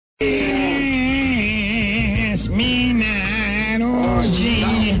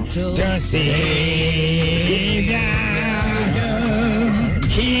to Savior.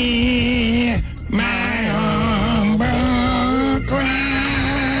 Hear my humble cry.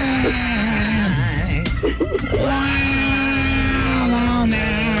 While on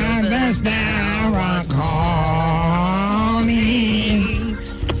others thou art calling,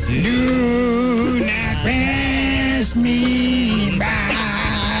 do not pass me by.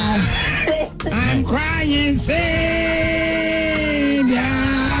 I'm crying, Savior,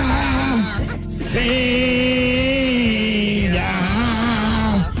 Savior,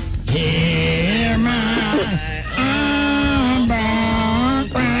 hear my humble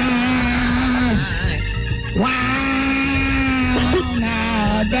cry. While on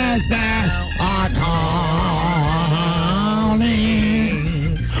others thou art calling,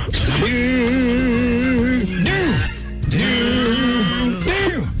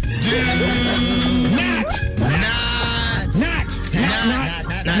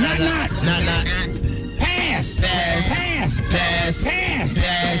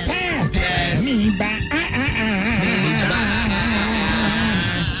 pass me by.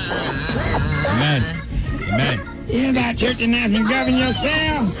 Amen. Amen. Hear that church announcement, govern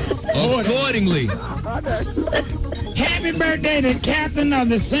yourself accordingly. Happy birthday to captain of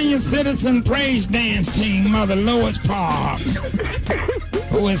the senior citizen praise dance team, Mother Lois Parks,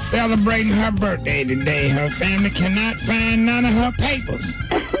 who is celebrating her birthday today. Her family cannot find none of her papers,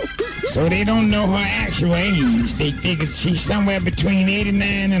 so they don't know her actual age. They figure she's somewhere between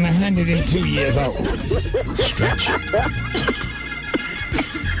 89 and 102 years old. Stretch.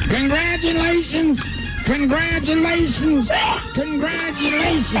 Congratulations! Congratulations!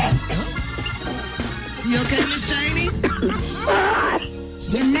 Congratulations! You okay, Miss Janie?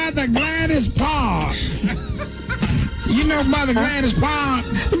 To Mother Gladys Parks. You know Mother Gladys Parks?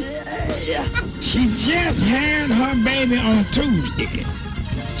 Yeah. She just had her baby on Tuesday.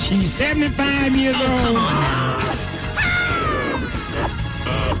 She's 75 years old. Come on now.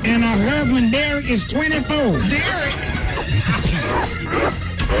 And her husband Derek is 24. Derek?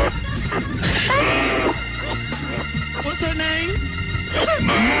 What's her name?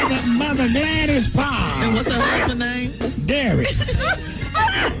 Mother Gladys Parks. And what's her husband's name? Derek.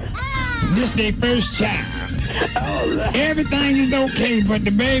 This their first child. Everything is okay, but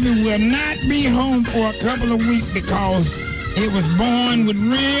the baby will not be home for a couple of weeks because it was born with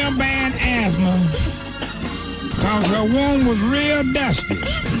real bad asthma because her womb was real dusty.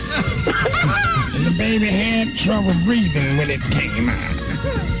 And the baby had trouble breathing when it came out.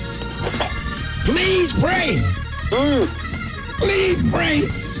 Please pray. Please pray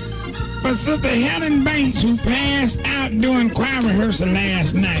for Sister Helen Banks, who passed out during choir rehearsal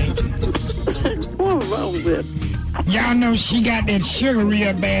last night. What's wrong with? Y'all know she got that sugar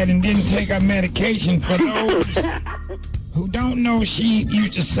real bad and didn't take her medication. For those who don't know, she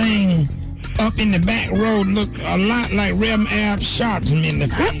used to sing Up in the Back Road, looked a lot like Reverend Ab Sharpton in the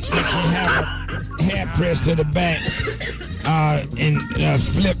face. She had her hair pressed to the back and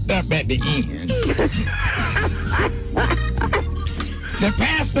flipped up at the end. The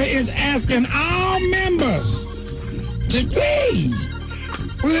pastor is asking all members to please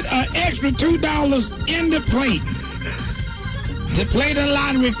put an extra $2 in the plate to play the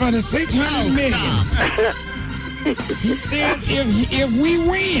lottery for the $600 million. He says if we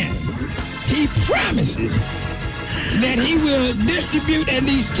win, he promises that he will distribute at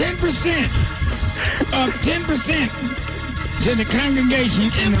least 10% of 10% to the congregation.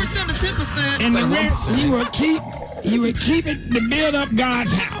 10% of 10%. And the rest he will keep it to build up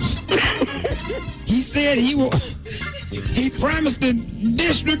God's house. He said he promised to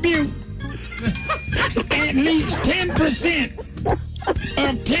distribute at least 10%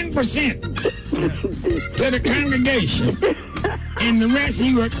 of 10% to the congregation. And the rest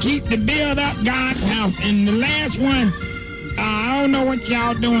he will keep to build up God's house. And the last one, I don't know what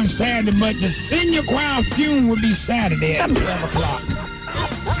y'all doing Saturday, but the senior choir funeral will be Saturday at 12 o'clock.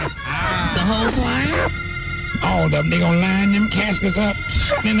 The whole choir? All of them. They gonna line them caskets up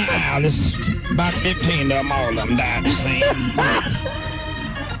in the aisle. There's about 15 of them. All of them died the same month.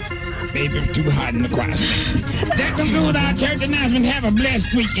 Baby, it was too hot in the choir stand. That concludes our church announcement. Have a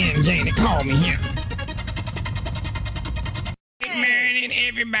blessed weekend, Janie. Call me here. Good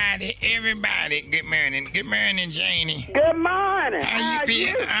morning, everybody. Good morning, Janie. Good morning. How you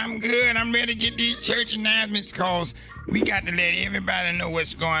feel? I'm good. I'm ready to get these church announcements because we got to let everybody know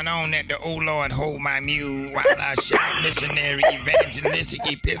what's going on at the Oh Lord Hold My Mule while I shout missionary evangelistic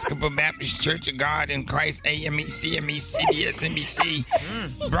Episcopal Baptist Church of God in Christ AME CME CBS NBC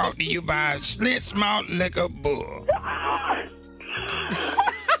brought to you by Slits Malt Liquor Bull.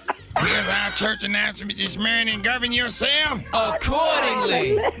 Here's our church announcement this morning. Govern yourself.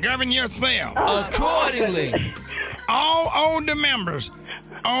 Accordingly. Govern yourself. Accordingly. All older members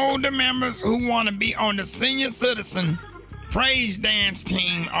who want to be on the senior citizen praise dance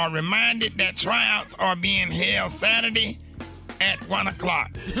team are reminded that tryouts are being held Saturday at 1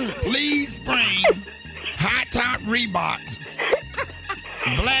 o'clock. Please bring high-top Reeboks,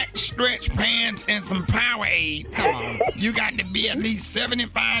 black stretch pants, and some Powerade. Come on. You got to be at least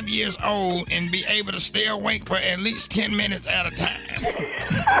 75 years old and be able to stay awake for at least 10 minutes at a time.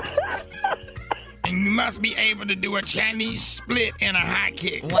 And you must be able to do a Chinese split and a high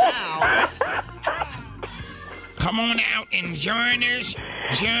kick. Wow. Come on out and join us.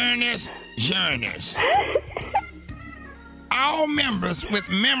 All members with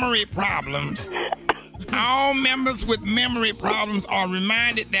memory problems are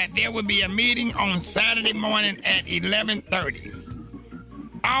reminded that there will be a meeting on Saturday morning at 11:30.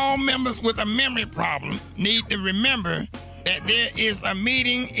 All members with a memory problem need to remember that there is a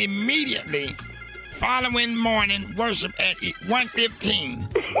meeting immediately following morning worship at 1:15.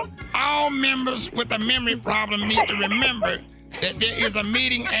 All members with a memory problem need to remember that there is a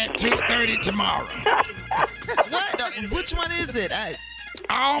meeting at 2:30 tomorrow. What? Which one is it?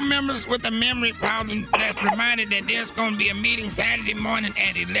 All members with a memory problem that's reminded that there's going to be a meeting Saturday morning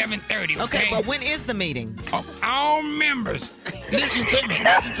at 11:30. Okay, but when is the meeting? All members, listen to me.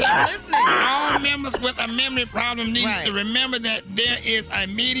 Listening. All members with a memory problem need to remember that there is a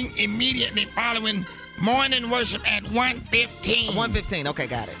meeting immediately following morning worship at 1:15. 1:15. Okay,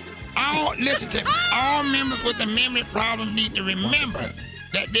 got it. Listen to me. All members with a memory problem need to remember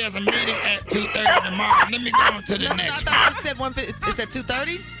that there's a meeting at 2:30 tomorrow. Let me go on to the next one. I thought you said 1:15. It's at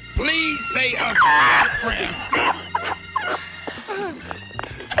 2:30? Please say a special prayer.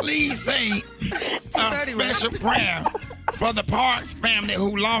 Please say a special prayer for the Parks family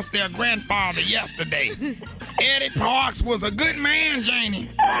who lost their grandfather yesterday. Eddie Parks was a good man, Janie.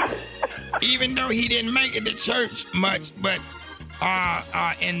 Even though he didn't make it to church much, but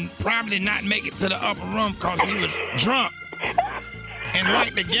and probably not make it to the upper room because he was drunk and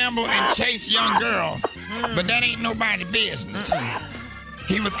liked to gamble and chase young girls. But that ain't nobody's business.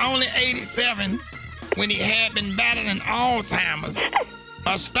 He was only 87 when he had been battling Alzheimer's,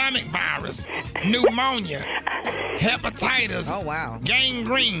 a stomach virus, pneumonia, hepatitis,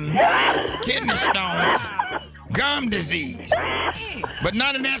 gangrene, kidney stones, gum disease. But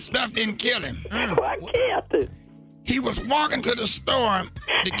none of that stuff didn't kill him. He was walking to the store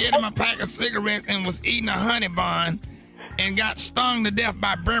to get him a pack of cigarettes and was eating a honey bun and got stung to death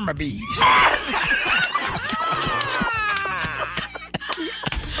by Burma bees. Got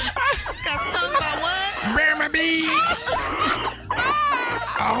stung by what? Burma bees.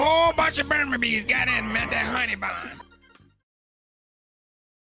 A whole bunch of Burma bees got in him at that honey bun.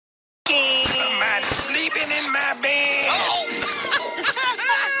 Somebody sleeping in my bed.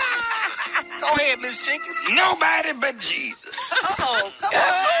 Go ahead, Miss Jenkins. Nobody but Jesus. Come on.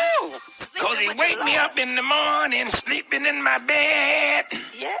 Cause he wake me up in the morning, sleeping in my bed.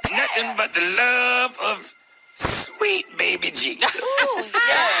 Yeah. Nothing but the love of sweet baby Jesus. Ooh,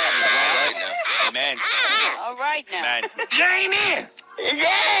 yeah. All right now. Amen. All right now. Amen. Janie,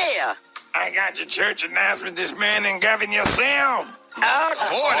 Yeah. I got your church announcement this morning. Govern yourself.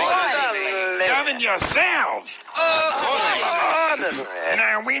 Accordingly. Govern yourselves. Accordingly.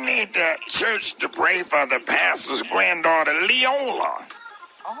 Now, we need the church to pray for the pastor's granddaughter, Leola,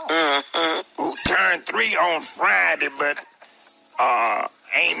 who turned 3 on Friday, but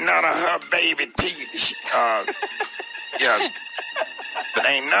ain't none of her baby teeth. But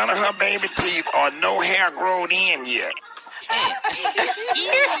ain't none of her baby teeth or no hair grown in yet.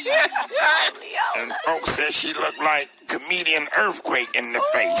 And folks said she looked like comedian Earthquake in the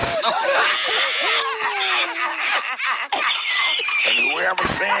face. And whoever's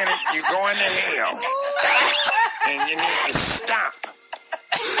saying it, you're going to hell. And you need to stop.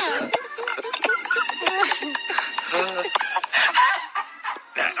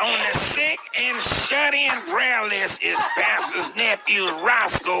 Now, on the sick and shut-in prayer list is Pastor's nephew,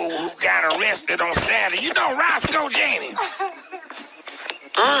 Roscoe, who got arrested on Saturday. You know Roscoe, Janie?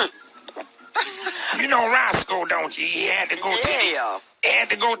 You know Roscoe, don't you? He had to go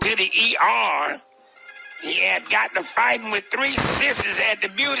to the ER. He had got to fighting with 3 sisters at the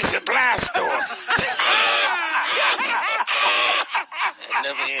beauty supply store. It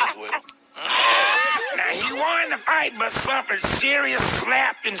never ends well. Now, he won the fight but suffered serious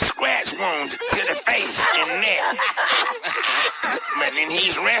slap and scratch wounds to the face and neck. But then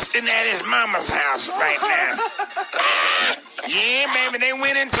he's resting at his mama's house right now. Yeah, baby, they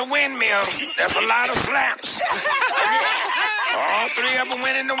went into windmills. That's a lot of slaps. All three of them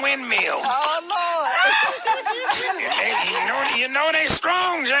went in the windmills. Oh, Lord. And you know they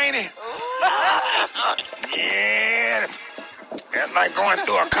strong, Janie. Yeah. That's like going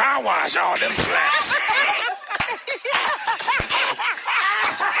through a car wash, all them slaps.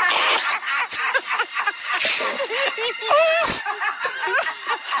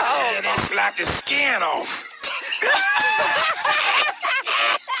 Yeah, they slapped the skin off.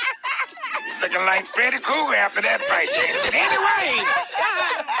 Looking like Freddy Krueger after that fight, Janie. But anyway,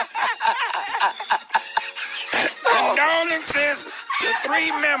 condolences to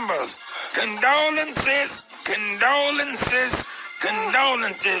three members. Condolences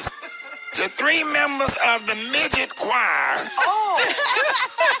to three members of the midget choir.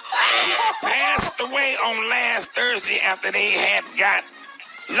 Passed away on last Thursday after they had got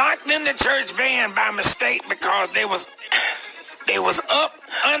locked in the church van by mistake because they was up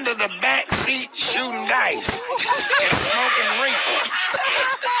under the back seat shooting dice and smoking reefer.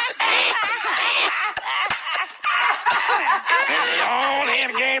 And they all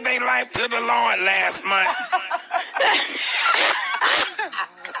had gave their life to the Lord last month.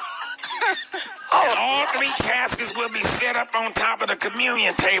 And all three caskets will be set up on top of the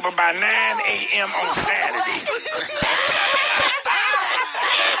communion table by 9 a.m. on Saturday.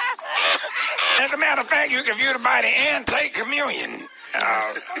 As a matter of fact, you can view the body and take communion.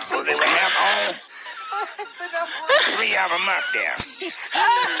 So they will have all three of them up there.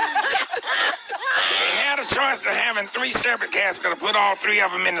 They had a choice of having three separate caskets to put all three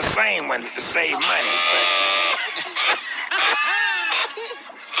of them in the same one to save money.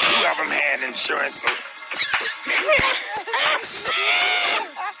 But two of them had insurance.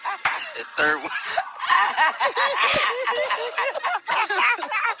 The third one.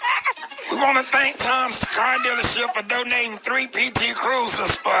 We want to thank Tom's car dealership for donating 3 PT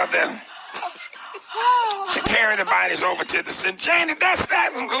Cruisers for them to carry the bodies over to the city. Janie,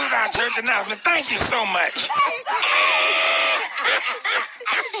 that concludes our church announcement. Thank you so much.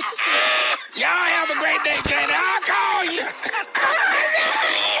 Y'all have a great day, Janie. I'll call you.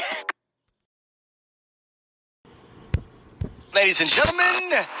 Ladies and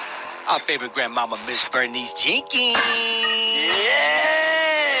gentlemen, our favorite grandmama, Miss Bernice Jenkins. Yeah.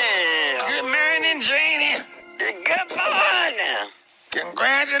 Good morning, Janie. Good morning.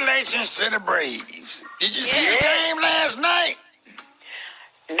 Congratulations to the Braves. Did you see the game last night?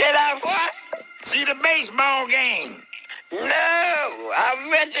 Did I what? See the baseball game? No, I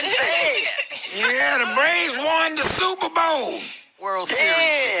meant to say. Yeah, the Braves won the Super Bowl. World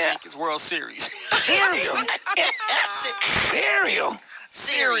Series, Miss Jenkins, World Series. Cereal. Cereal.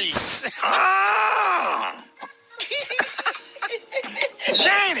 Series. Ah.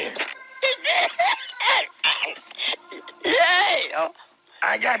 Janie, Yeah.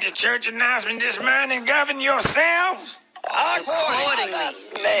 I got the church announcement this morning. Govern yourselves. Accordingly.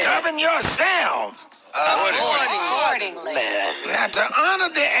 Govern yourselves. Accordingly. Now, to honor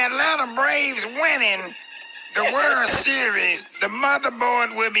the Atlanta Braves winning the World Series, the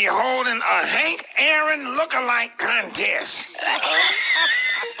motherboard will be holding a Hank Aaron look-alike contest.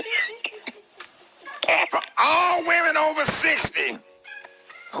 For all women over 60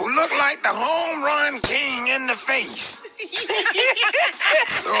 who look like the home run king in the face.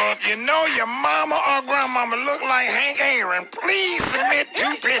 So if you know your mama or grandmama look like Hank Aaron, please submit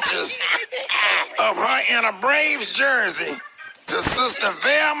 2 pictures of her in a Braves jersey to Sister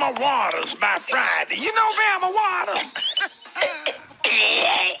Velma Waters by Friday. You know Velma Waters?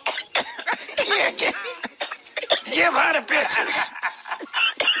 Yeah, give her the pictures.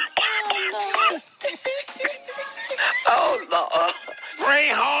 Oh, Lord. Pray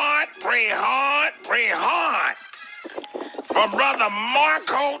hard, pray hard, pray hard for Brother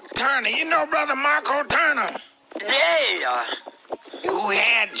Marco Turner. You know Brother Marco Turner? Yeah. Who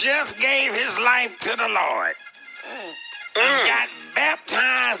had just gave his life to the Lord. And got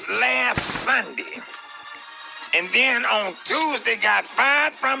baptized last Sunday. And then on Tuesday got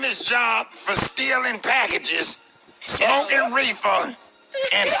fired from his job for stealing packages, smoking reefer,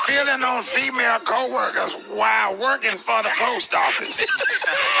 and stealing on female co-workers while working for the post office.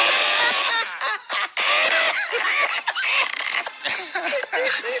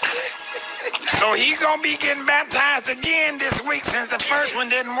 So he's gonna be getting baptized again this week since the first one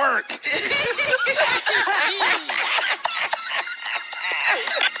didn't work.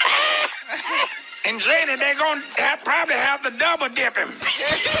 And Jada, they're gonna probably have to double dip him.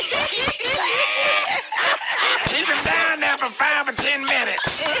 Keep him down there for 5 or 10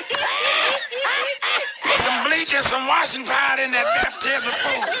 minutes. Put some bleach and some washing powder in that baptismal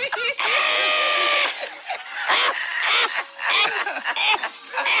pool.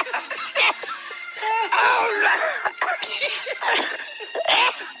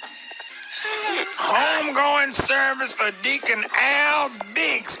 Homegoing service for Deacon Al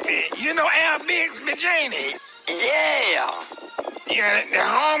Bixby. You know Al Bixby, Janie? Yeah. Yeah, the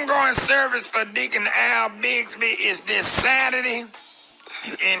homegoing service for Deacon Al Bixby is this Saturday.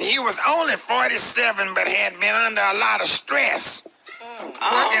 And he was only 47, but had been under a lot of stress.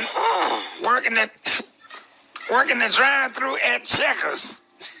 Working the drive-through at Checkers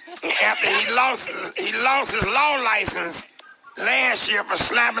after he lost his law license last year for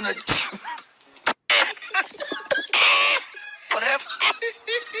slapping a... Whatever.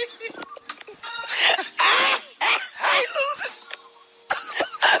 How you losing?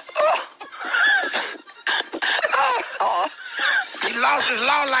 He lost his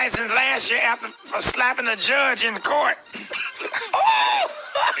law license last year for slapping a judge in court.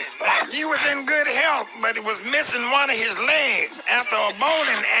 He was in good health, but he was missing one of his legs after a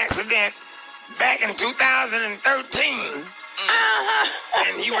bowling accident back in 2013.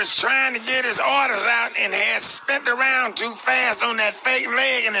 And he was trying to get his orders out and had spent around too fast on that fake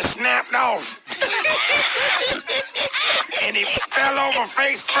leg and it snapped off. And he fell over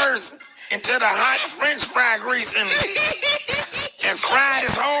face first into the hot French fry grease and fried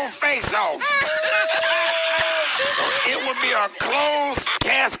his whole face off. So it would be a closed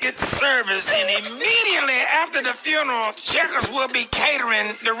casket service, and immediately after the funeral, Checkers will be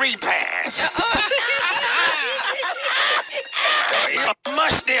catering the repast. A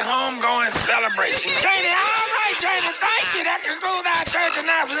musty homegoing celebration. Janie, all right, Janie, thank you. That concludes our church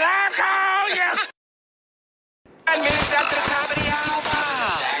announcement. I'll call you. 9 minutes after the top of the hour.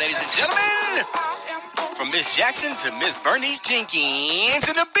 Ladies and gentlemen, from Miss Jackson to Miss Bernice Jenkins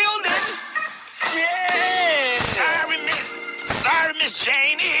in the building. Yeah. Sorry, Miss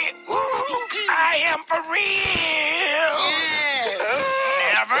Janie. Ooh, I am for real.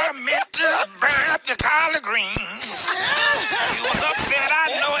 Never meant to burn up the collard greens. You was upset,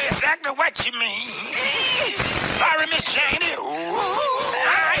 I know exactly what you mean. Sorry, Miss Janie. Ooh,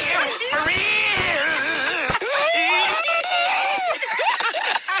 I am for real.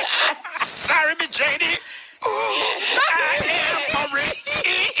 Sorry, Miss Janie. Ooh, I am for real.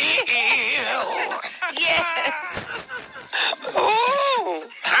 Yes. Ooh.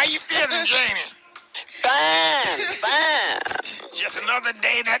 How you feeling, Janie? Fine. Just another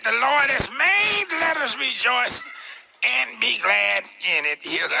day that the Lord has made. Let us rejoice and be glad in it.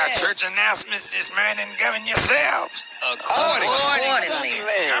 Here's our church announcements this morning. Govern yourselves. Accordingly.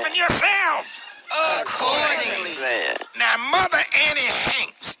 Govern yourselves. Accordingly. Now, Mother Annie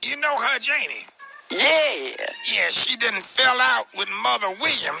Hanks, you know her, Janie? Yeah. Yeah, she didn't fell out with Mother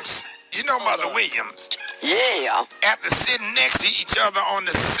Williams. You know Mother Williams. Yeah. After sitting next to each other on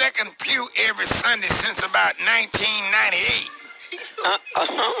the second pew every Sunday since about 1998.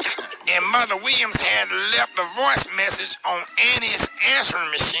 And Mother Williams had left a voice message on Annie's answering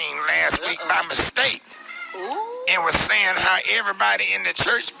machine last week by mistake. And was saying how everybody in the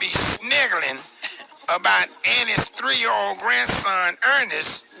church be sniggling about Annie's 3-year-old grandson,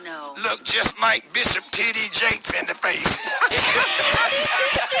 Ernest, looked just like Bishop T.D. Jakes in the face.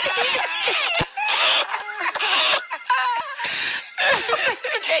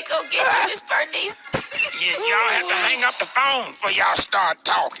 They go get you, Miss Bernice. Yeah, y'all have to hang up the phone before y'all start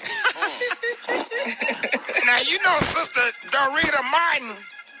talking. Now, you know Sister Dorita Martin.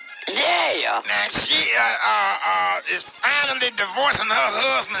 Yeah. Now, she is finally divorcing her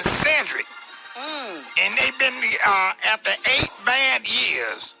husband, Cedric. And they've been after 8 bad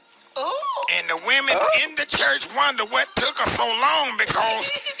years. And the women in the church wonder what took her so long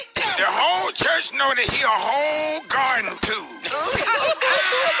because the whole church know that he a whole garden tool.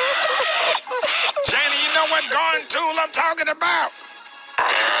 Jenny, you know what garden tool I'm talking about? A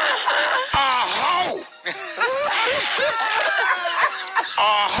hoe.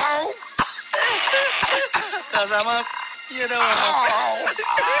 A hoe. Cause I'm a,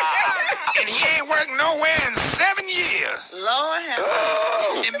 And he ain't worked nowhere in 7 years. Lord have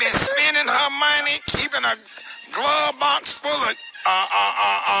mercy. And been spending her money, keeping a glove box full of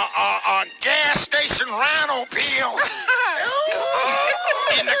gas station rhino pills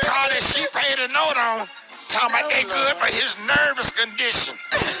in the car that she paid a note on, talking about they good for his nervous condition.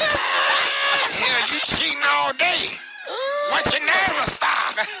 Hell, you cheating all day. What's your nervous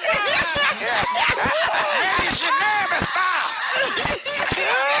style? Where is your nervous style?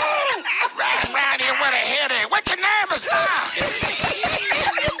 Riding around here with a headache. What's your nervous style?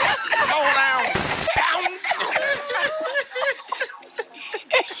 Low down scoundrel.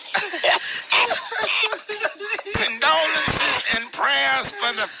 Condolences and prayers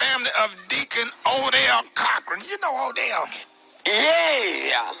for the family of Deacon Odell Cochran. You know Odell.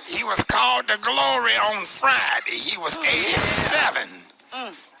 Yeah. He was called to glory on Friday. He was 87.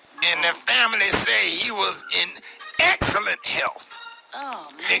 And the family say he was in excellent health. Oh,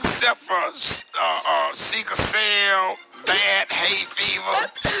 man. Except for sickle cell, bad hay fever,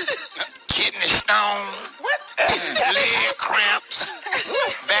 kidney stone, leg cramps,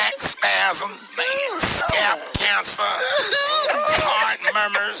 back spasm, scalp cancer, heart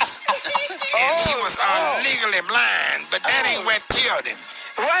murmurs, and he was legally blind, but that ain't what killed him.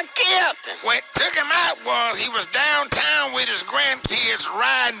 What killed him? What took him out was he was downtown with his grandkids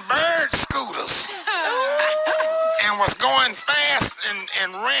riding bird scooters and was going fast and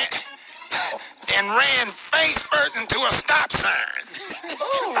ran face first into a stop sign.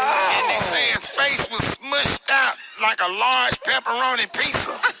 And they say his face was smushed out like a large pepperoni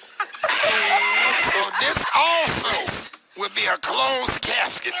pizza. So this also will be a closed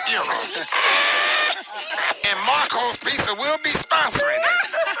casket funeral. And Marco's Pizza will be sponsoring it.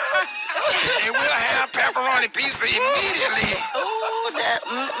 They will have pepperoni pizza immediately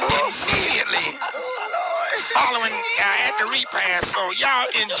following at the repast. So y'all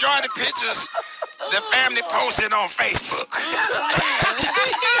enjoy the pictures the family posted on Facebook.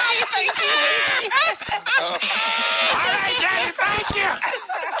 All right, Johnny, thank you.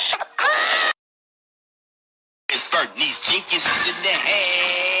 Miss Bernice Jenkins is in the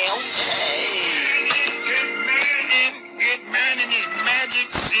house. Good morning, it's Magic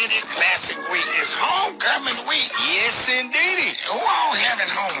City Classic Week. It's homecoming week. Yes, indeedy. Who all having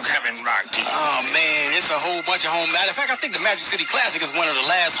homecoming, Rocky? Oh, man, it's a whole bunch of homecoming. In fact, I think the Magic City Classic is one of the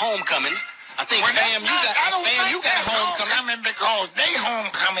last homecomings. I think, Well, Fam, you got that's homecoming. because they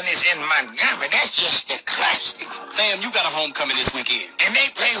homecoming is in Montgomery. That's just the classic. Fam, you got a homecoming this weekend. And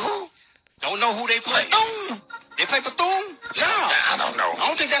they play who? Don't know who they play. Bethune. They play Bethune? No. I don't know. I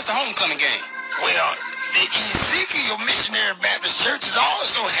don't think that's the homecoming game. Well, the Ezekiel Missionary Baptist Church is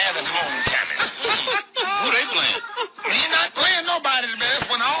also having homecoming. Who they playing? He's not playing nobody, but that's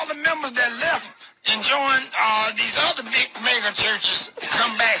when all the members that left and joined these other big mega churches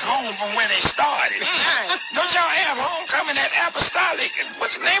come back home from where they started. Don't y'all have homecoming at Apostolic?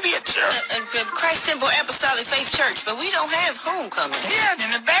 What's the name of your church? Christ Temple Apostolic Faith Church, but we don't have homecoming. Yeah, and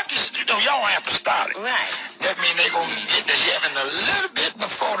the Baptists, y'all apostolic. Right. That means they're going to get to heaven a little bit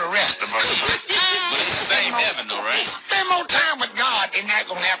before the rest of us. But it's the same heaven, though, right? Spend more time with God, they're not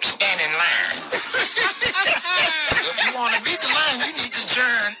going to have to stand in line. If you want to beat the line, you need to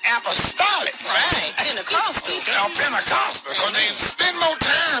join apostolic. Right. Pentecostal. Pentecostal, because they spend more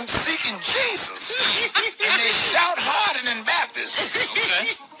time seeking Jesus. And they shout harder than Baptists.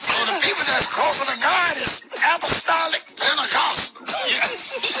 Okay. So the people that's closer to God is apostolic Pentecostal.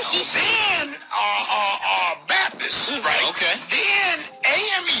 Then Baptist, right? Okay. Then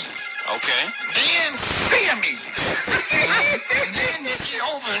AME. Okay. Then CME. And then the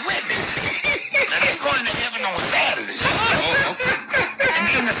Jehovah's Witness. Now they going to heaven on Saturdays. Oh, okay. And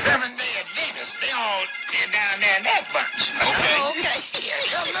then the Seventh-day Adventists, they all down there in that bunch. Okay. Oh, okay. Yeah,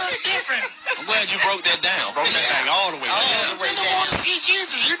 they're a little different. I'm glad you broke that down. Broke that thing all the way down. If you want to see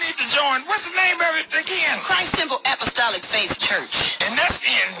Jesus, you need to join. What's the name of it again? Christ Temple Apostolic Faith Church, And that's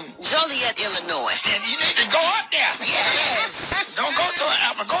in. Joliet, Illinois. And you need to go up there. Yes. Don't go to an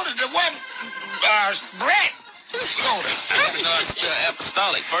apple. Go to the one, Brett. Go to. No, it's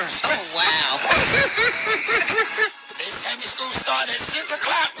apostolic first. Oh, wow. They Sunday school start at 6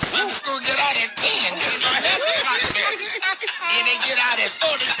 o'clock. Sunday school get out at 10. Just like that clock service. And they get out at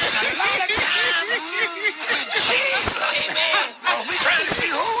 4. They spend a lot of time with Jesus. Amen. Oh, we trying to see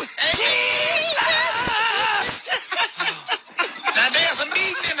who? Jesus. Now, there's a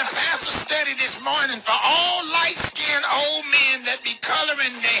meeting in the pastor study this morning for all light-skinned old men that be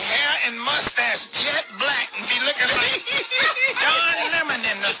coloring their hair and mustache jet black and be looking like Don Lemon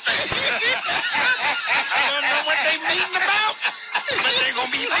in the face. I don't know what they meeting about, but they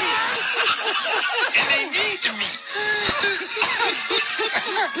gonna be meeting. And they need to meet.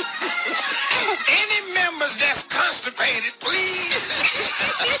 Any members that's constipated, please.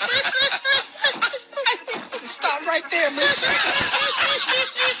 Stop right there, man.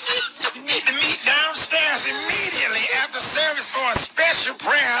 You need to meet downstairs immediately after service for a special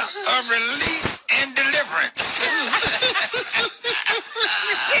prayer of release and deliverance.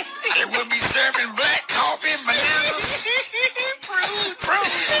 They will be serving black coffee, bananas, fruit,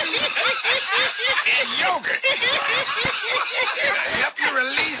 and yogurt. Help you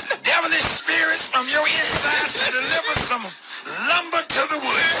release devilish spirits from your insides to deliver some lumber to the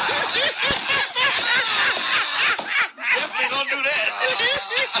wood. Definitely gonna do that.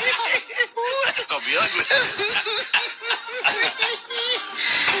 That's gonna be ugly.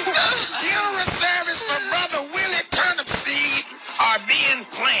 Funeral service for Brother Willie Turnipseed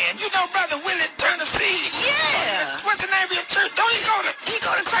Brother Willie Turnip Seed? Yeah. What's the name of your church? Don't he go to... He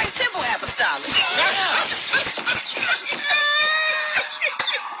go to Christ Temple Apostolic.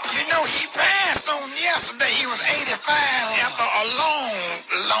 You know, he passed on yesterday. He was 85 after a long,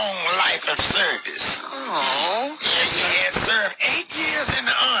 long life of service. Oh. Yeah, he had served 8 years in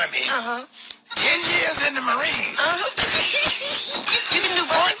the Army. 10 years in the Marines. You can do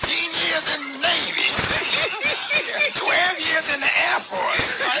both. 14 years in the Navy. 12 years in the Air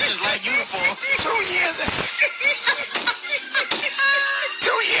Force. I just like uniform. 2 years in...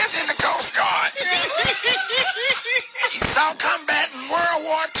 2 years in the Coast Guard. He saw combat in World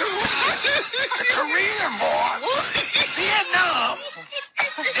War II, the Korean War, Vietnam,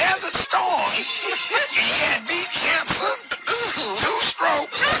 Desert Storm. He had beat cancer, 2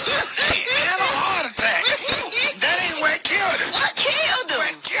 strokes, and a heart attack. That ain't what killed him. What killed him?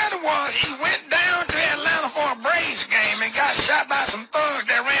 What killed him was he went down to Atlanta for a Braves game and got shot by some thugs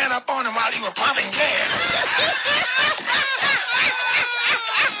that ran up on him while he was pumping gas.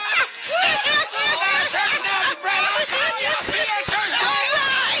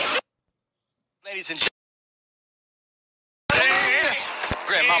 Ladies and gentlemen,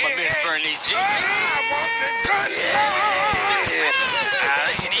 Grandmama Miss Bernice Jenkins. I want the good Lord.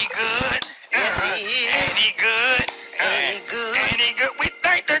 Ain't he good? Yes, he is. Ain't he good? Ain't he good? Ain't he good? We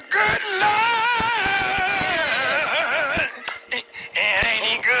thank the good Lord. And ain't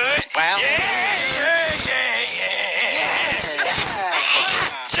he good? Wow.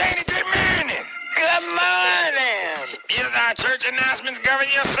 Janie, good morning. Good morning. Is our church announcements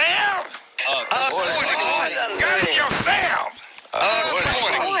govern yourself? Govern yourself.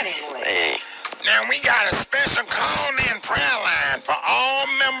 Accordingly. Now we got a special call-in prayer line for all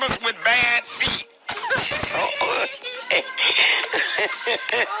members with bad feet.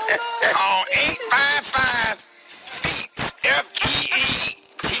 Call 855 FEETS.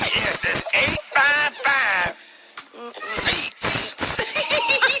 FEETS. That's 855 FEETS. FEETS.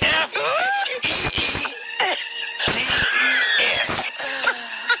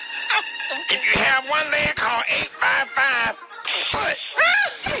 If you have one leg, call 855 foot.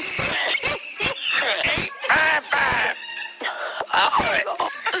 855 foot.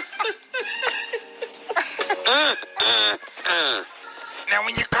 Now,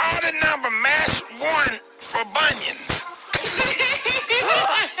 when you call the number, mash 1 for bunions.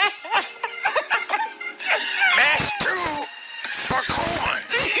 Mash 2 for corn.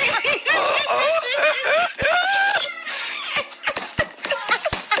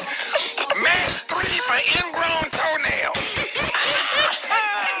 Mash 3 for ingrown toenails.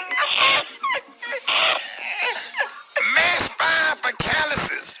 Mash 5 for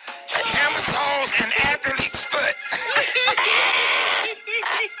calluses, camel toes, and athlete's foot.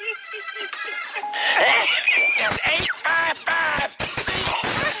 That's 855 feet.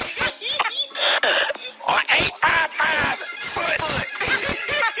 Or 855 foot.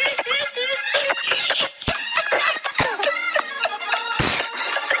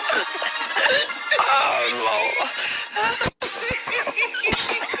 Oh, Lord.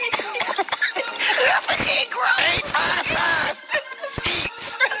 855 feet.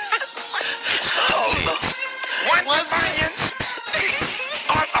 One for bunions.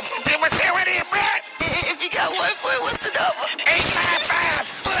 Say what it is, Brad? If you got 1 foot, what's the number? 855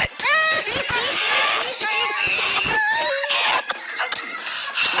 foot.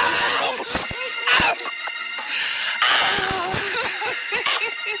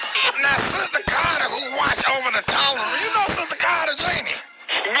 Now, Sister Carter, who watch over the toddler room, you know Sister Carter, Janie?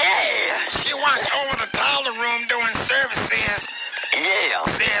 Yeah. She watch over the toddler room doing services. Yeah.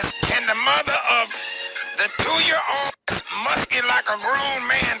 Says, can the mother of the 2-year-old musky like a grown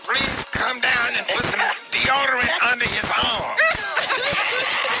man please come down and put some deodorant under his arm?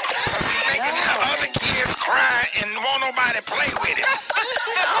 He's making the other kids cry and won't nobody play with him.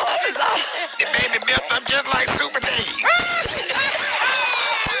 The baby built up just like Super Dave.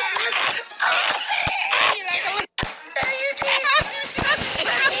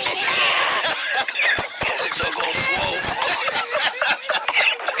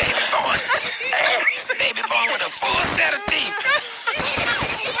 Baby boy with a full set of teeth.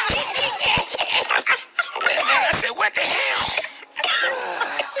 And then I said, what the hell?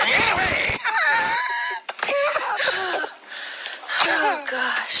 Anyway. Oh,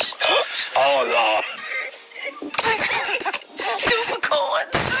 gosh. Oh, Lord. 2 for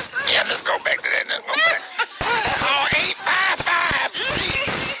corns. Yeah, let's go back to that. Let's go back. Call 855 feet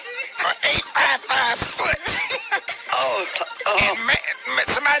or 855 foot. And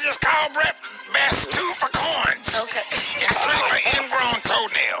somebody just called Brett. Best 2 for corns. Okay. And 3 for ingrown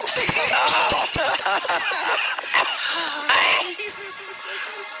toenails.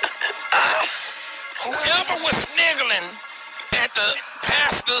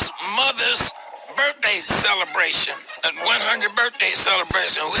 mother's birthday celebration, a 100th birthday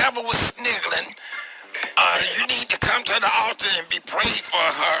celebration. Whoever was sniggling, you need to come to the altar and be prayed for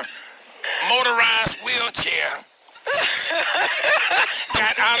her motorized wheelchair.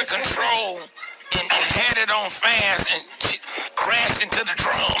 Got out of control and had it on fast and she crashed into the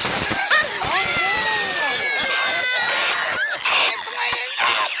drums.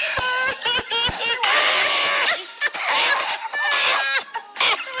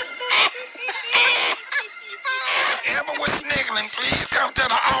 Whoever was sniggling, please come to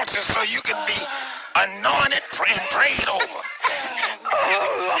the altar so you can be anointed and prayed over.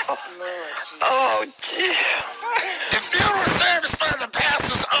 Oh, gee. The funeral service for the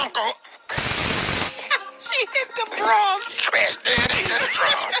pastor's uncle. She hit the drums. Crashed dead into the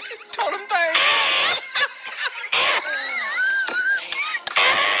drums. Told him things.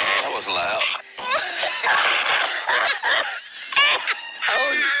 That was loud.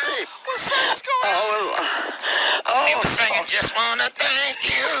 Oh, gee. What song's going on? They were singing, just wanna thank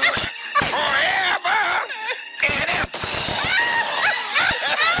you forever and ever.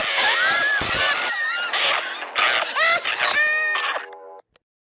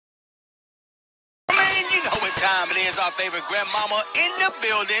 Man, you know what time it is. Our favorite grandmama in the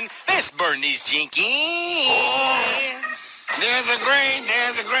building, Miss Bernice Jenkins. There's a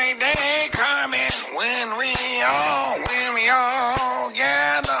great day coming when we all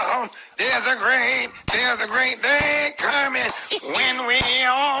gather home. There's a great day coming when we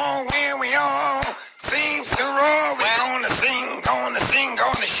all sing to roar. We're gonna sing,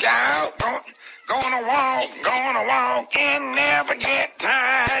 gonna shout, gonna walk and never get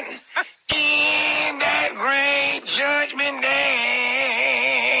tired. In that great judgment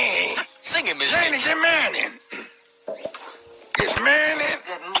day. Sing it, Miss Janie, Jenkins. good morning.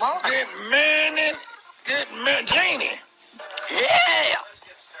 Good morning. Good morning. Janie. Yeah.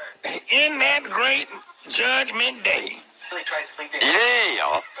 In that great judgment day.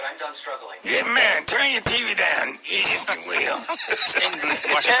 Yeah. Good man, turn your TV down, if you will. English,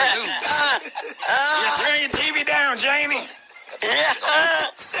 watching the news. Yeah, turn your TV down, Jamie. Yeah.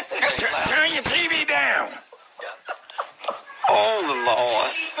 Turn your TV down. Oh,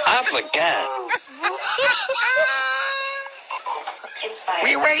 Lord. I forgot.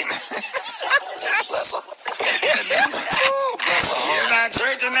 We waiting. Bless her. Is our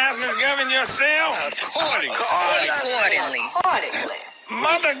church announcements govern yourself? Accordingly.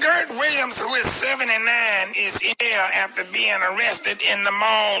 Mother Gert Williams, who is 79, is ill after being arrested in the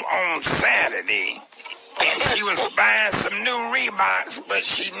mall on Saturday. And she was buying some new Reeboks, but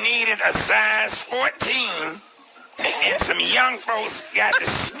she needed a size 14. And some young folks got to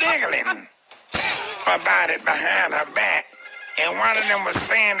sniggling about it behind her back. And one of them was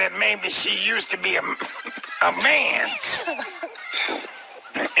saying that maybe she used to be a man.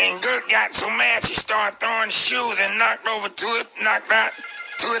 And Gert got so mad she started throwing shoes and knocked out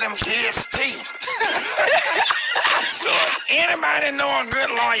 2 of them kids' teeth. So if anybody know a good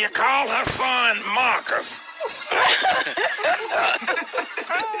lawyer, call her son Marcus.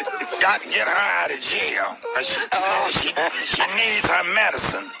 Got to get her out of jail. She needs her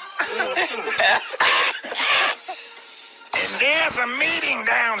medicine. And there's a meeting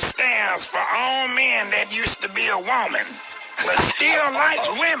downstairs for all men that used to be a woman, but still likes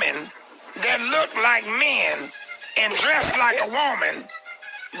women that look like men and dress like a woman,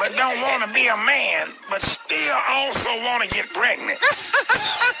 but don't want to be a man, but still also want to get pregnant.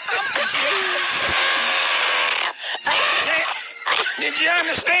 Did you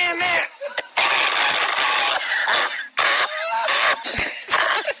understand that?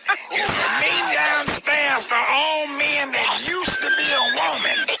 It's a meeting downstairs for all men that used to be a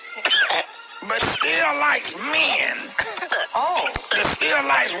woman, but still likes men. That still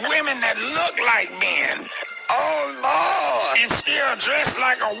likes women that look like men. Oh, Lord. And still dress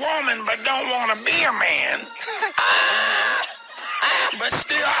like a woman, but don't want to be a man. But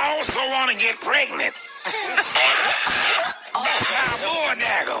still also want to get pregnant.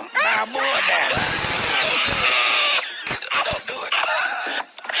 Now, boy, daggle. Don't do it.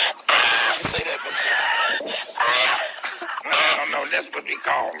 Say that, Mr. I don't know. That's what we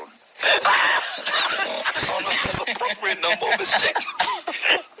call them. I don't know if that's appropriate no more, Miss Jenkins.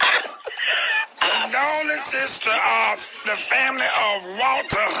 Condolences to the family of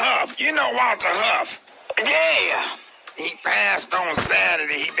Walter Huff. You know Walter Huff? Yeah. He passed on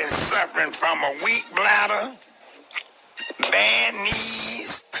Saturday. He'd been suffering from a weak bladder, bad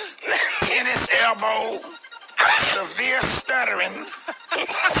knees, tennis elbow, severe stuttering,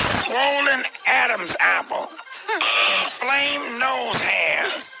 swollen Adam's apple, inflamed nose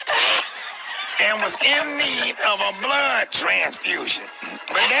hairs, and was in need of a blood transfusion.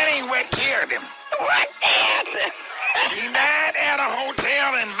 But that ain't what killed him. What happened? He died at a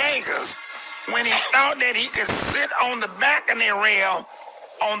hotel in Vegas when he thought that he could sit on the balcony rail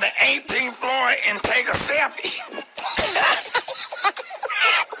on the 18th floor and take a selfie.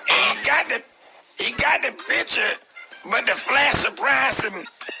 And he got the picture, but the flash surprised him.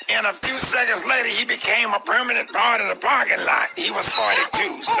 And a few seconds later, he became a permanent part of the parking lot. He was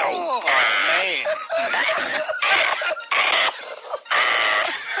 42, so... Oh, man.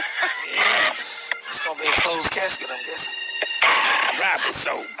 Yeah, It's going to be a closed casket, I'm guessing. probably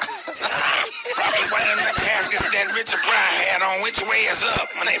so. Probably one of the caskets that Richard Pryor had on Which Way Is Up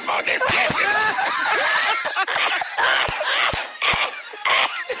when they bought that casket.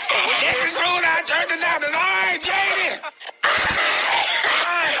 Check this road, I turned it out. All right, Janie. All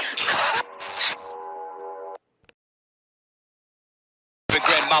right. The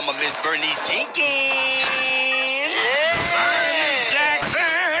grandmama, Miss Bernice Jenkins. Miss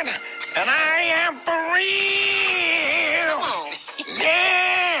Jackson, and I am for real.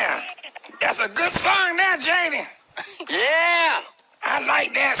 Yeah. That's a good song there, Janie. Yeah. I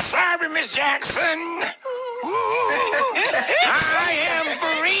like that. Sorry, Miss Jackson. I am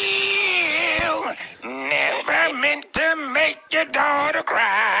for real. Never meant to make your daughter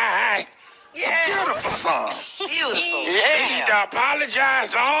cry. Beautiful song. Beautiful. They need to apologize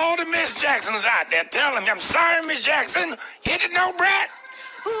to all the Miss Jacksons out there. Tell them, I'm sorry, Miss Jackson. Hit it, no brat.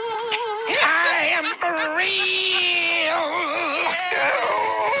 I am for real.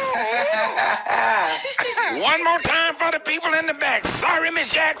 One more time for the people in the back. Sorry,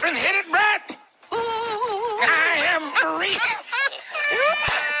 Miss Jackson. Hit it, brat. I am for real.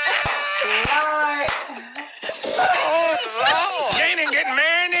 Janie, good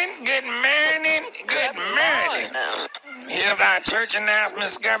morning, good morning, good morning. Here's our church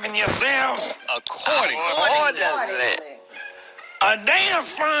announcements. Govern yourself. Accordingly. A day of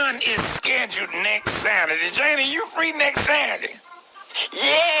fun is scheduled next Saturday. Janie, you free next Saturday?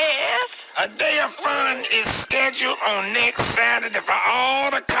 Yes. A day of fun is scheduled on next Saturday for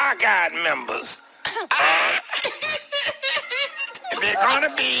all the cockeyed members. They're going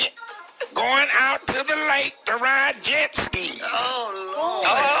to be going out to the lake to ride jet skis. Oh, Lord.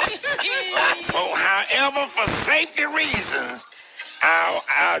 So, however, for safety reasons,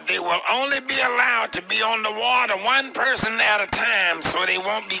 they will only be allowed to be on the water one person at a time so they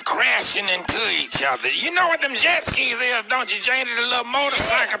won't be crashing into each other. You know what them jet skis is, don't you, Janie? The little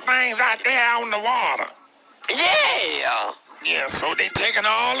motorcycle things out there on the water. Yeah. Yeah, so they taking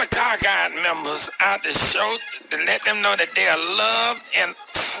all the cockeyed members out to show, to let them know that they are loved and...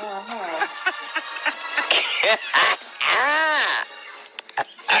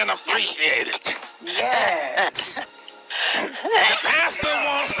 and appreciated. Yes. The pastor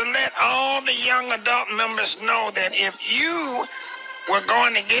wants to let all the young adult members know that if you were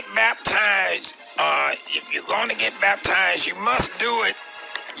going to get baptized, you must do it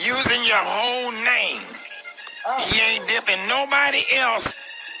using your whole name. He ain't dipping nobody else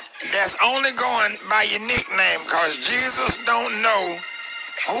that's only going by your nickname, because Jesus don't know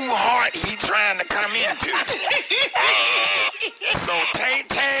who heart he trying to come into. So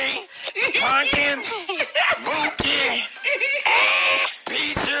Tay-Tay, Pumpkin, Bookie,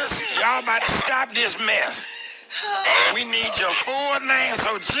 Peaches, y'all about to stop this mess. We need your full name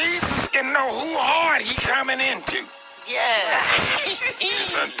so Jesus can know who heart he coming into. Yes.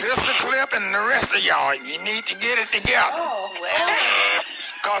 It's a pistol clip and the rest of y'all, you need to get it together. Oh, well.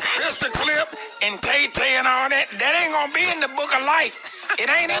 Because pistol clip and Tay-Tay and all that, that ain't going to be in the book of life. It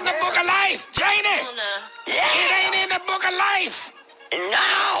ain't in the book of life, Janie. It ain't in the book of life.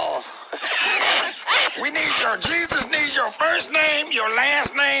 No. Jesus needs your first name, your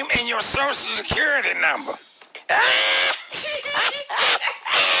last name, and your social security number.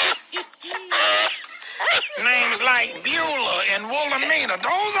 Names like Beulah and Wilhelmina,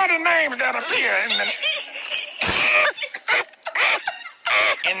 those are the names that appear in the...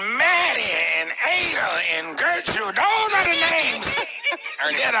 and Maddie and Ada and Gertrude, those are the names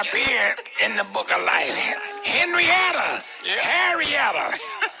that appear in the book of life. Henrietta, Harrietta,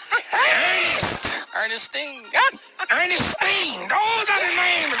 Ernestine. Ernestine, those are the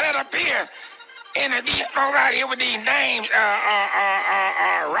names that appear in the deep folk out here with these names,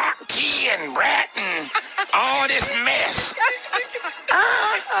 Rocky and Brat and all this mess.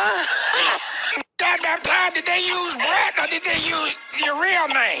 Got baptized, did they use Brat or did they use your real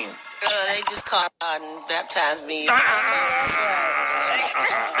name? They just called out and baptized me. You're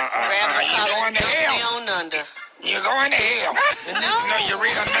Grandma going to hell. on under. You're going to hell. They need to know your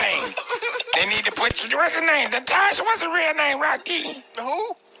real name. They need to put you, what's your name? Natasha, what's your real name, Rocky?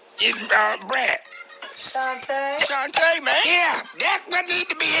 Who? It's Brad. Shantae, man. Yeah, that's what need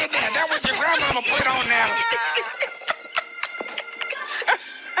to be in there. That's what your grandmama put on there.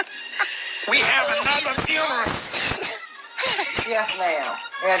 We have another funeral. Yes, ma'am.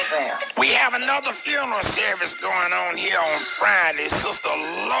 Yes, ma'am. We have another funeral service going on here on Friday. Sister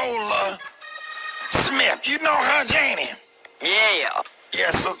Lola Smith. You know her, Janie? Yeah.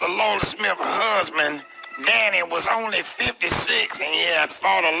 Yes, Sister Lola Smith, her husband, Danny, was only 56 and he had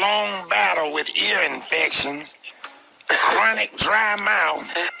fought a long battle with ear infections, chronic dry mouth,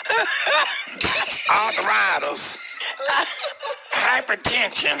 arthritis,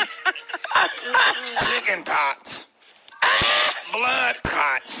 hypertension, chicken pox, blood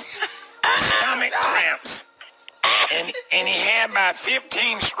clots, stomach cramps, and he had about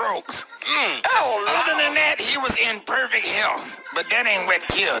 15 strokes. Oh, Other than that, he was in perfect health, but that ain't what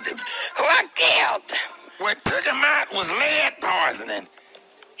killed him. what killed? What took him out was lead poisoning.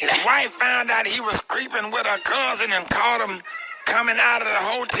 His wife found out he was creeping with her cousin and caught him coming out of the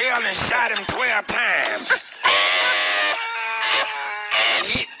hotel and shot him 12 times.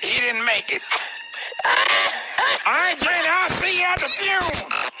 He didn't make it. All right, Janie, I'll see you at the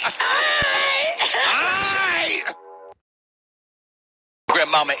funeral. All right.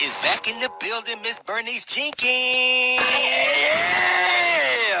 Grandmama is back in the building, Miss Bernice Jenkins.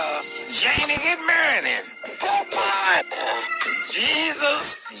 Yeah. Janie, get married. Come on.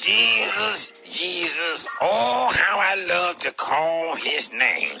 Jesus, Jesus, Jesus. Oh, how I love to call his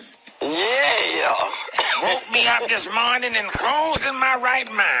name. Yeah. Woke me up this morning and closed in my right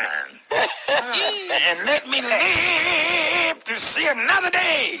mind. And let me live to see another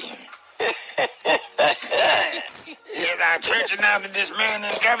day. Here's our church announcement this man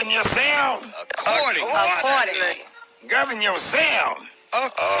and govern yourself. Accordingly. Govern yourself.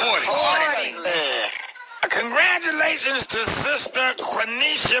 Accordingly. Congratulations to Sister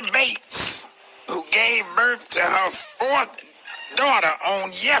Quenisha Bates, who gave birth to her fourth daughter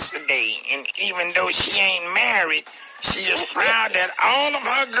on yesterday. And even though she ain't married, she is proud that all of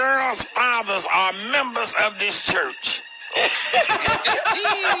her girls' fathers are members of this church.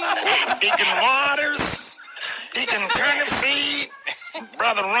 Deacon Waters, Deacon Turnipseed,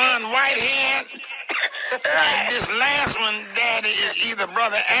 Brother Ron Whitehead, and this last one, Daddy, is either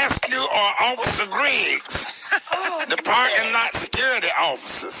Brother Askew or Officer Griggs, the parking lot security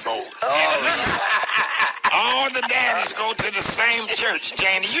officer. So all the daddies go to the same church,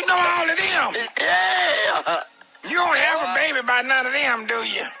 Janie. You know all of them. Yeah. You don't have a baby by none of them, do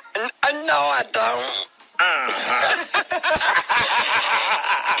you? No, I don't.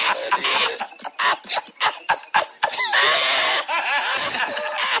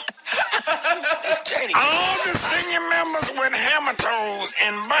 All the senior members with hammer toes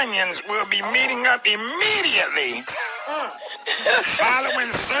and bunions will be meeting up immediately following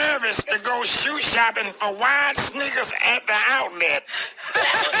service to go shoe shopping for wide sneakers at the outlet.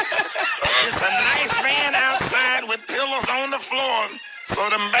 It's a nice van outside with pillows on the floor, so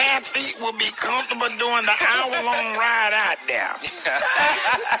them bad feet will be comfortable during the hour-long ride out there.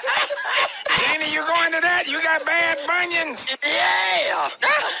 Janie, you going to that? You got bad bunions? Yeah.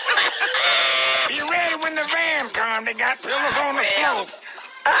 Be ready when the van comes. They got pillows on the floor.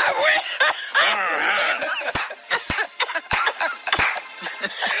 I will.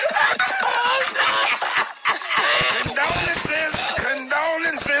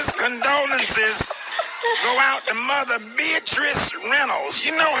 Condolences go out to Mother Beatrice Reynolds.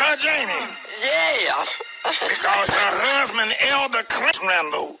 You know her, Janie? Yeah. Because her husband, Elder Clint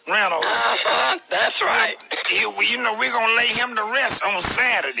Reynolds. That's right. You know, we're going to lay him to rest on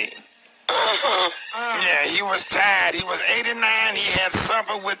Saturday. Yeah, he was tired. He was 89. He had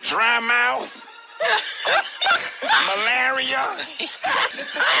suffered with dry mouth, malaria,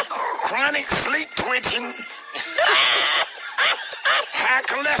 chronic sleep twitching, high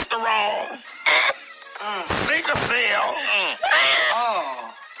cholesterol, sickle cell,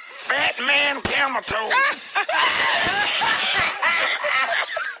 fat man camel toe,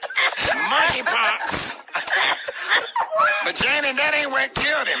 monkeypox. But Janie, that ain't what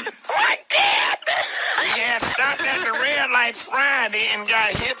killed him. He had stopped at the red light Friday and got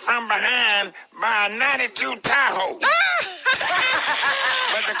hit from behind by a 92 Tahoe. But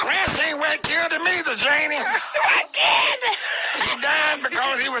the crash ain't what killed him either, Janie. He died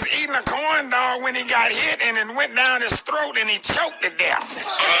because he was eating a corn dog when he got hit and it went down his throat and he choked to death.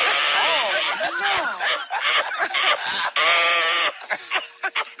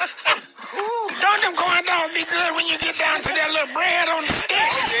 Don't them corn dogs be good when you get down to that little bread on the stick?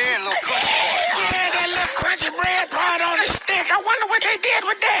 Yeah, little crunchy part. Yeah, that little crunchy bread part on the stick. I wonder what they did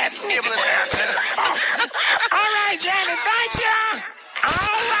with that. Nibbling down to the All right, Johnny, thank you.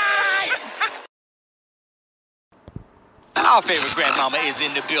 All right. Our favorite grandmama is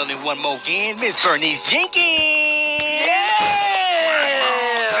in the building one more again, Miss Bernice Jenkins. Yeah.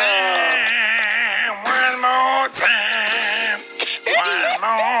 One more time. One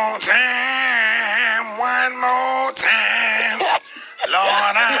more time. One more time.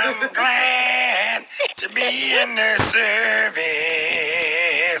 Lord, I'm glad to be in the service.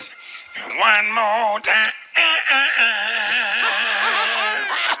 One more time.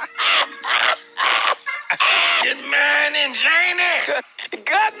 Good morning, Janie.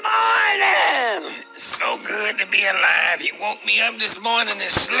 Good morning. So good to be alive. He woke me up this morning and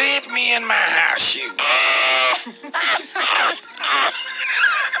slipped me in my house shoe.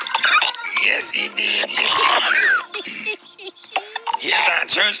 Yes, he did. Yes, he did. Here's our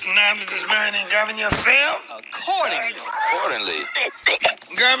church announcement this morning. Govern yourself. Accordingly.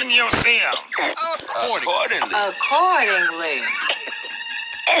 Govern yourself. Accordingly.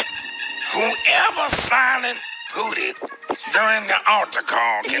 Whoever silent hooted during the altar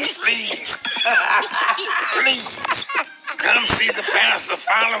call can please come see the pastor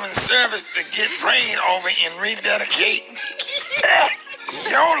following service to get prayed over and rededicate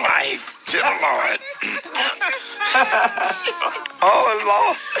your life to the Lord. Oh,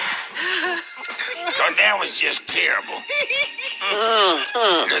 Lord. So that was just terrible.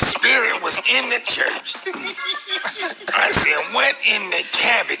 The spirit was in the church. I said, what in the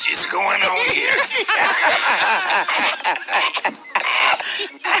cabbage is going on here?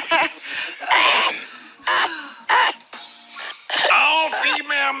 All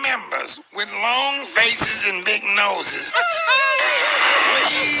female members with long faces and big noses,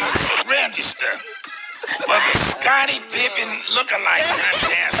 please register for the Scottie Pippen lookalike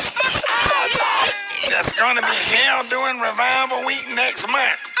contest that's going to be held during Revival Week next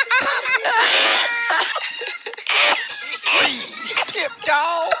month. Please.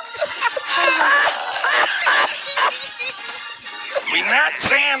 Tiptoe. We're not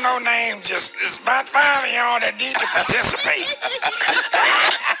saying no names, just it's about 5 of y'all that need to participate.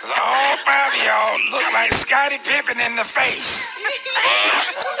 'Cause all 5 of y'all look like Scottie Pippen in the face.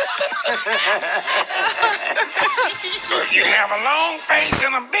 So if you have a long face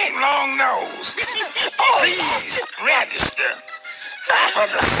and a big long nose, please register for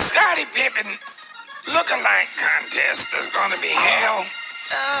the Scottie Pippen lookalike contest that's going to be held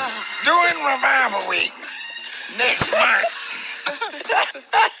during Revival Week next month.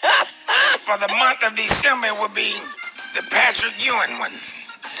 And for the month of December, it will be the Patrick Ewing one.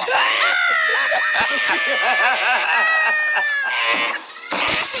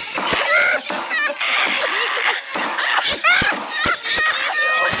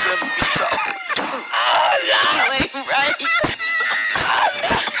 You ain't right.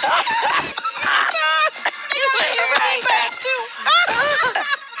 You ain't right.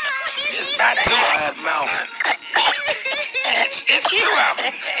 It's about 2 of them. It's 2 of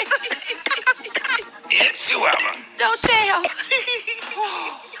them. It's 2 of them. Don't tell.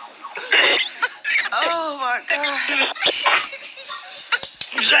 Oh my God.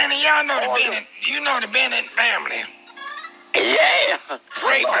 Janie, y'all know the Bennett. You know the Bennett family. Yeah.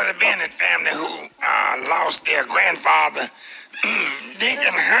 Pray for the Bennett family who lost their grandfather.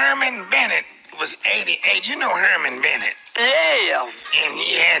 Deacon Herman Bennett was 88. You know Herman Bennett. Yeah. And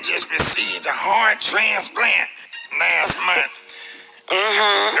he had just received a heart transplant last month.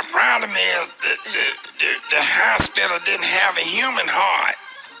 The problem is that the hospital didn't have a human heart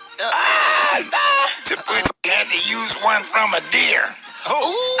to put. Had to use one from a deer.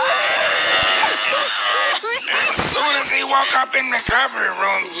 And as soon as he woke up in the recovery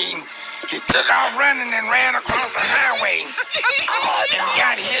room, he took off running and ran across the highway and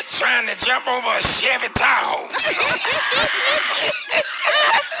got hit trying to jump over a Chevy Tahoe.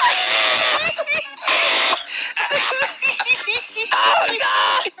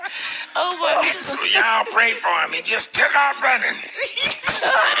 Oh my God. So y'all pray for him. He just took off running.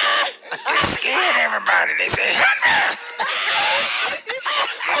 It scared everybody. They said, "Hit me!"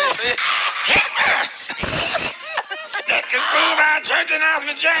 They said, "Hit me!" That concludes our church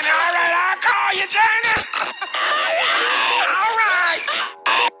announcement, Janie. All right, I'll call you, Janie. All right.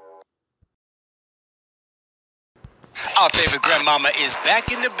 Our favorite grandmama is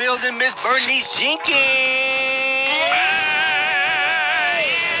back in the building, Miss Bernice Jenkins.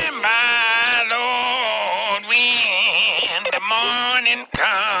 My Lord, when the morning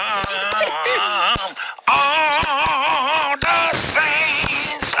comes, all the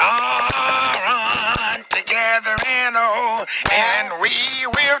saints are on together and we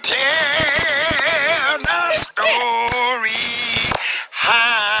will tell the story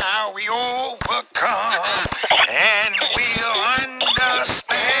how we overcome, and we'll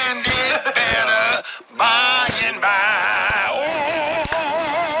understand it better by and by.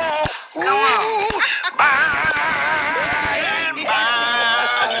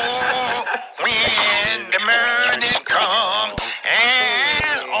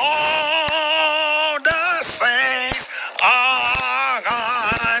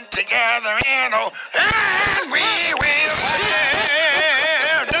 together and we will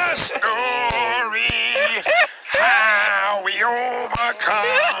tell the story how we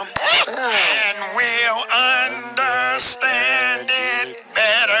overcome and we'll understand it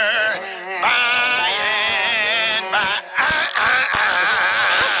better by and by.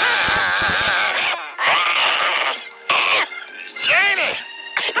 Janie,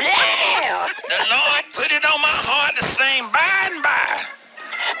 Yeah. the Lord put it on my heart to sing by and by.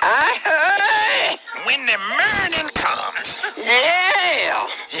 I heard. When the morning comes, Yeah.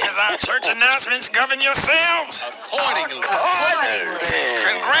 here's our church announcements. Govern yourselves. Accordingly.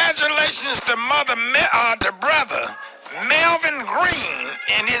 Congratulations to to brother Melvin Green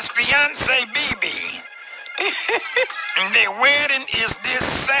and his fiancee BB. Their wedding is this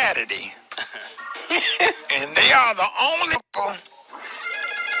Saturday, and they are the only people.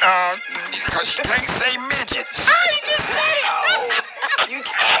 Because you can't say midgets. Oh, you just said it. Oh, you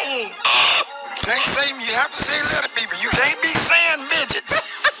can't. Can't say, you have to say little people. You can't be saying midgets.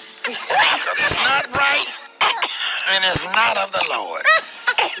 Because it's not right, and it's not of the Lord.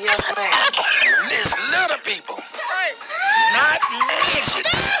 Yes, ma'am. It's little people, not midgets,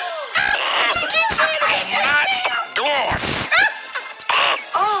 and not dwarfs.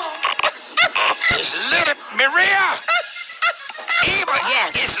 Oh. It's little, Maria. Eva,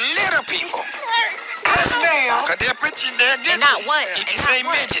 Yes. it's little people. Yes, ma'am. Because they'll put you there against And not you what? if you And say not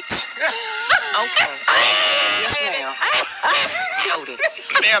what? midgets. Okay. Yes, ma'am. Noted.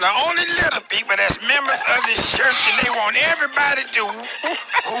 They're the only little people that's members of this church, and they want everybody who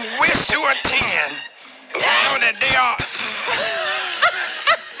wish to attend to know that they are.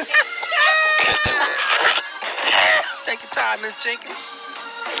 Take your time, Miss Jenkins.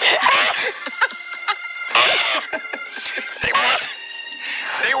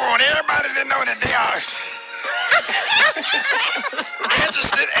 They want everybody to know that they are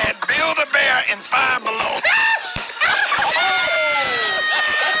registered at Build-A-Bear and Five Below.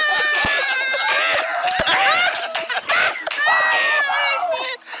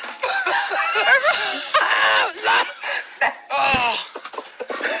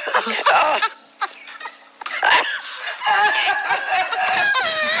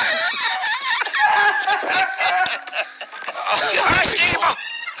 Hush, Eva!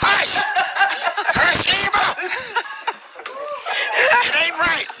 Hush! Hush, Eva! It ain't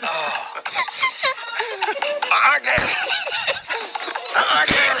right.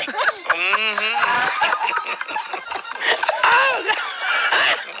 Gary.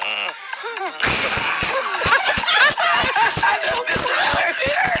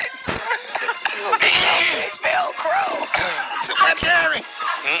 Gary. Smell crow. So what, Gary?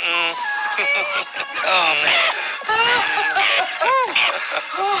 Oh, man.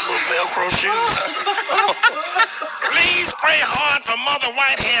 Velcro shoes. Please pray hard for Mother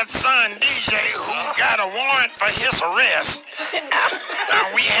Whitehead's son, DJ, who got a warrant for his arrest.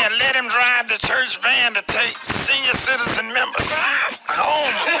 We had let him drive the church van to take senior citizen members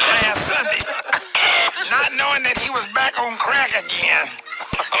home last Sunday, not knowing that he was back on crack again.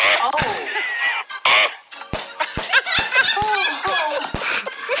 Oh.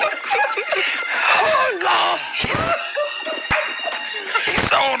 He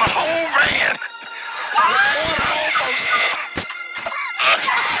sold the whole van. Before the old folks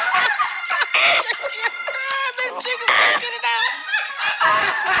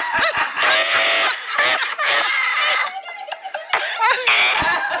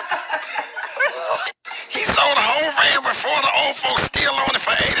He sold the whole van before the old folks still owned it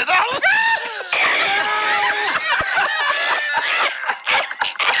for $80.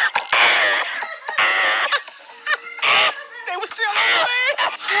 They were still on the way.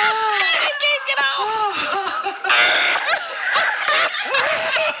 They can't get out.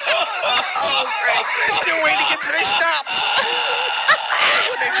 They're still waiting to get to their stop.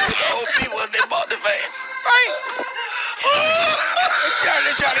 What they did with the old people when they bought the van. Right?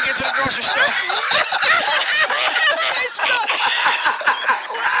 They're trying to get to the grocery store. They stuck.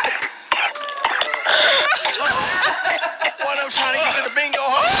 One of them trying to get to the bingo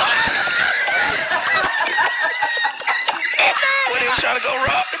hall. What, they were trying to go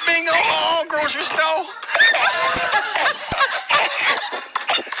rob the bingo hall, grocery store?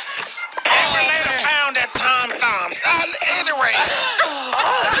 They were later found at Tom Thumbs. Anyway.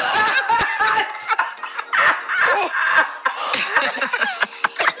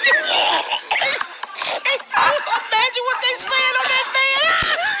 Imagine what they saying on that van.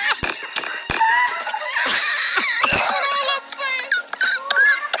 What all I'm saying?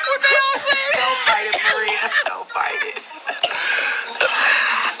 What they all saying? Don't fight it, Maria. Don't fight it.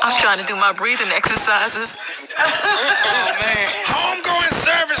 I'm trying to do my breathing exercises. Oh, man. Homegoing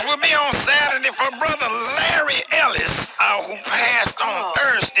service will be on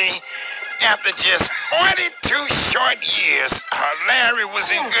After just 42 short years, Larry was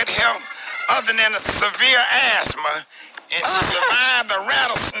in good health other than a severe asthma, and he survived a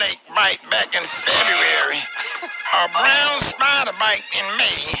rattlesnake bite back in February, a brown spider bite in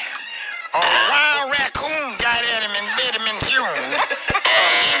May, a wild raccoon got at him and bit him in June,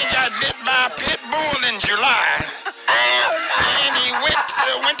 then he got bit by a pit bull in July, and he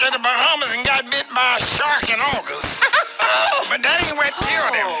went to the Bahamas and got bit by a shark in August. But that ain't what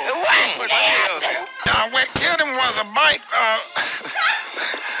killed him. What killed him was a bite.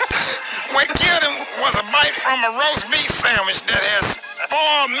 What killed him was a bite from a roast beef sandwich that has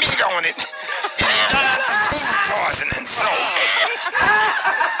spoiled meat on it, and he died from food poisoning. So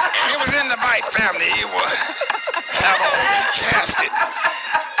it was in the bite family. He would have a whole casket.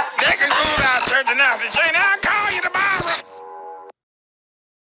 That concludes our church announcement. Jane, I'll call you tomorrow.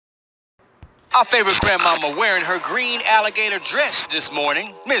 Our favorite grandmama wearing her green alligator dress this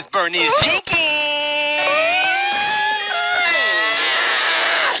morning, Miss Bernice Jenkins.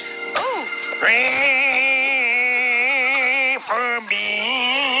 Pray for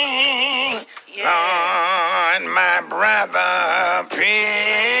me, Lord, my brother. Pray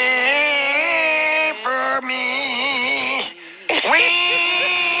for me when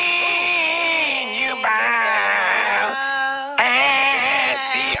you bow at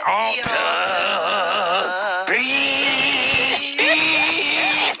the altar.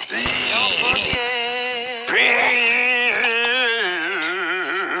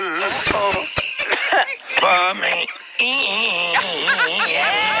 For me.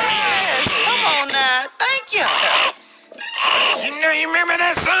 Yes, come on now. Thank you. You remember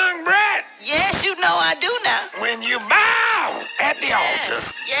that song, Brett? Yes, you know I do now. When you bow at the altar.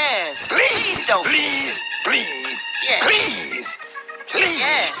 Yes. Please don't. Please. Yes. Please.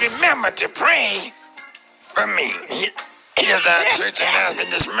 Yes. Remember to pray for me. Here's our church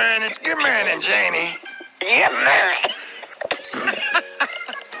announcement this morning. Good morning, Janie. Yes, ma'am.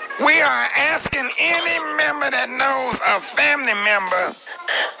 We are asking any member that knows a family member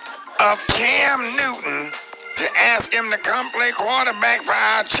of Cam Newton to ask him to come play quarterback for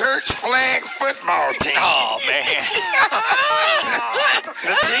our church flag football team. Oh, man.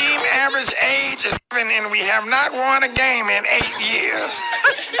 The team average age is 7, and we have not won a game in 8 years.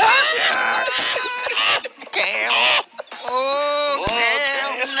 Cam. Oh,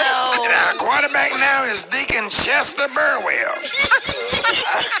 no. And our quarterback now is Deacon Chester Burwell,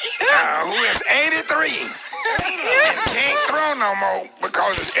 who is 83 and can't throw no more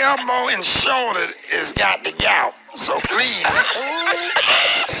because his elbow and shoulder has got the gout. So please,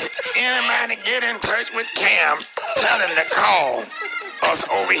 anybody get in touch with Cam, tell him to call us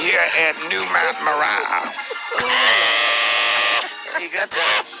over here at New Mount Moriah. You got to.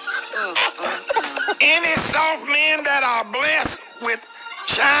 Any soft men that are blessed with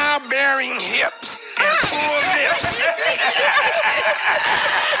childbearing hips and full lips.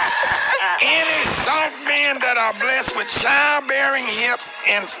 Any soft men that are blessed with childbearing hips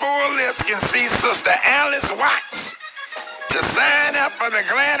and full lips can see Sister Alice Watts to sign up for the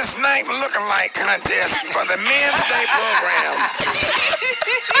Gladys Knight Lookalike Contest for the Men's Day program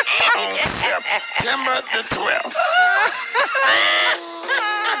on September the 12th.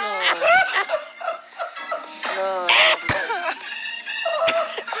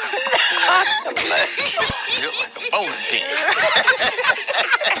 You look like a bowling pin.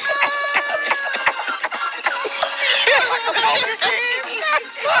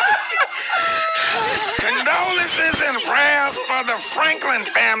 Condolences and prayers for the Franklin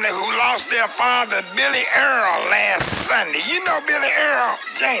family who lost their father, Billy Earl, last Sunday. You know Billy Earl,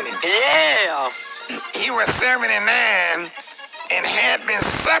 Janie? Yeah. He was 79 and had been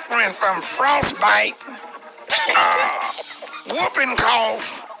suffering from frostbite, whooping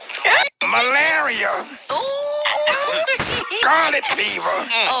cough, malaria, scarlet fever,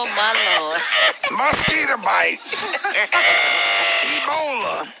 Oh, my Lord. mosquito bites,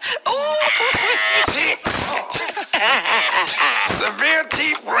 Ebola, ticks, severe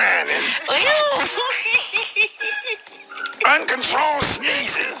teeth grinding, uncontrolled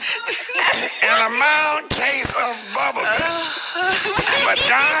sneezes, and a mild case of bubblegum. But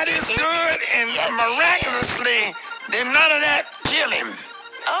God is good, and miraculously, did none of that kill him.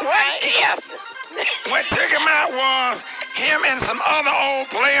 All right. Yes. What took him out was him and some other old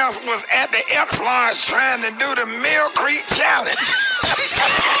players was at the Epps Lodge trying to do the Mill Creek Challenge.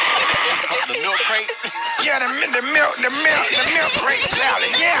 The milk crate. Yeah, the milk crate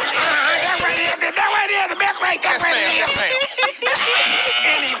challenge. Yeah, that right there, the milk crate. That's right there. Yes, ma'am.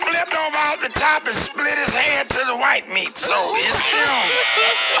 And he flipped over off the top and split his head to the white meat. So it's still,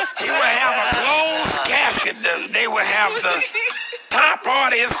 he would have a closed casket. They would have top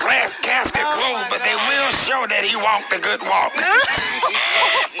part of his casket closed, but they will show that he walked a good walk.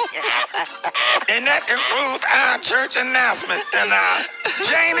 And that concludes our church announcements. And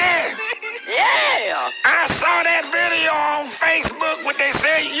Janie. Yeah. I saw that video on Facebook where they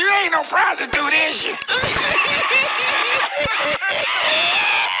say you ain't no prostitute, is you?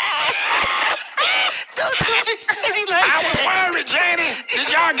 Don't do Miss Janie like I was that. worried, Janie. Did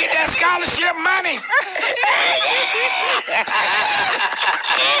y'all get that scholarship money?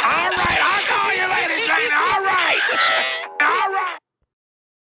 All right, I'll call